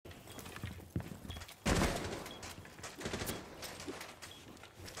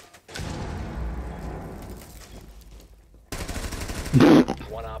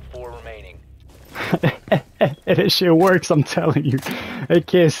One op 4 remaining. That shit works, I'm telling you. They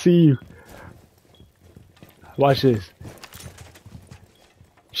can't see you. Watch this.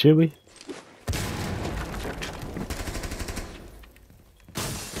 Should we?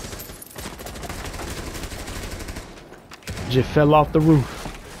 Just fell off the roof.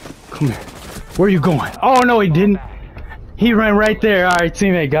 Come here. Where you going? Oh no, he didn't. He ran right there. Alright,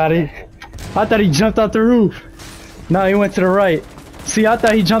 teammate, got it. I thought he jumped off the roof. No, he went to the right. See, I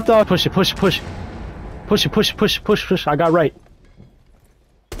thought he jumped off. Push it, push it, push it. Push it, push it, push it, push, push. I got right.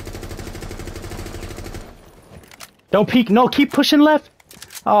 Don't peek. No, keep pushing left.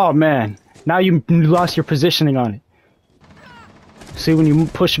 Oh, man. Now you lost your positioning on it. See, when you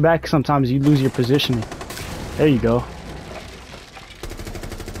push back, sometimes you lose your positioning. There you go.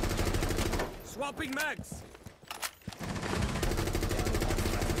 Swapping mags.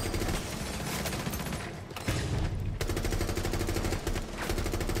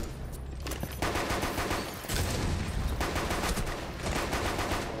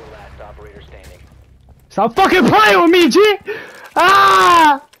 Last operator standing. Stop fucking playing with me, G!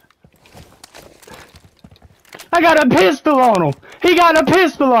 Ah! I got a pistol on him. He got a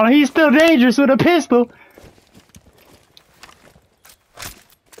pistol on him. He's still dangerous with a pistol.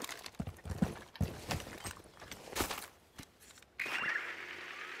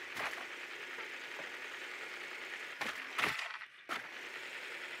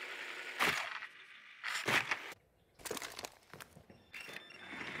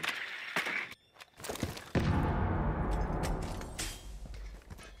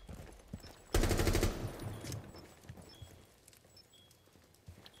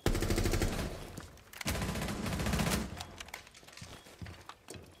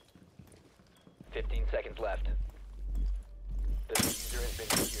 Seconds left. The diffuser has been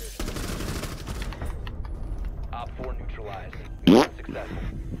secured. Op 4 neutralized. Mission successful.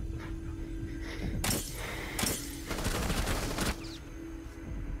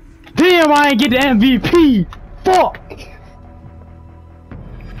 Damn, I ain't get the MVP. Fuck.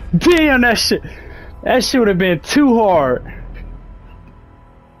 Damn, that shit would have been too hard.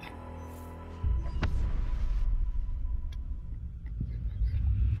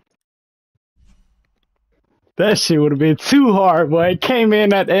 That shit would have been too hard, boy. It came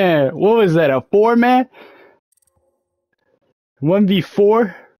in at the end. What was that, a 4-man?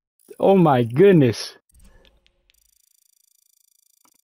 1v4? Oh my goodness.